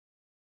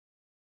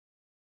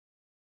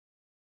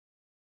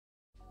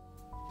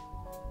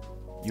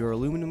Your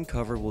aluminum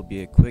cover will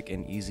be a quick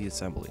and easy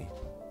assembly.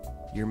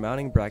 Your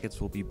mounting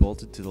brackets will be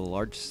bolted to the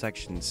large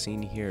sections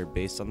seen here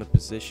based on the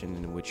position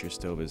in which your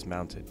stove is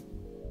mounted.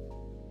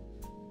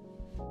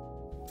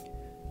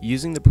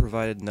 Using the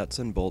provided nuts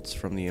and bolts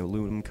from the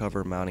aluminum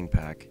cover mounting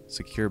pack,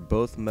 secure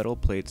both metal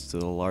plates to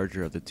the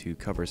larger of the two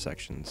cover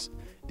sections.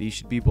 These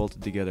should be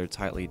bolted together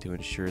tightly to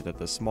ensure that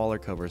the smaller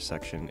cover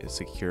section is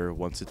secure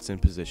once it's in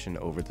position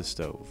over the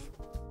stove.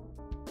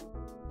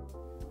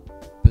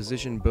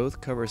 Position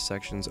both cover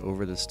sections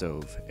over the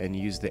stove and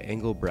use the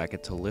angle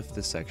bracket to lift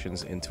the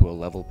sections into a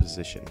level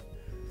position.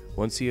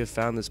 Once you have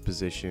found this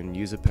position,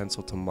 use a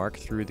pencil to mark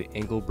through the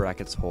angle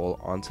bracket's hole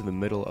onto the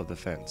middle of the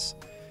fence.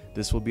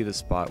 This will be the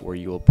spot where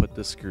you will put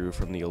the screw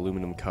from the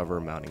aluminum cover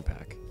mounting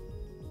pack.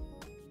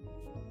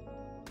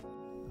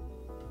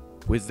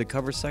 With the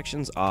cover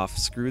sections off,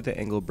 screw the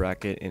angle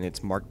bracket in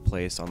its marked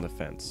place on the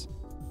fence.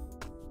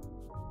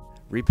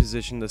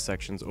 Reposition the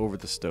sections over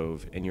the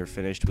stove and you're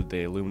finished with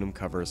the aluminum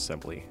cover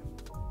assembly.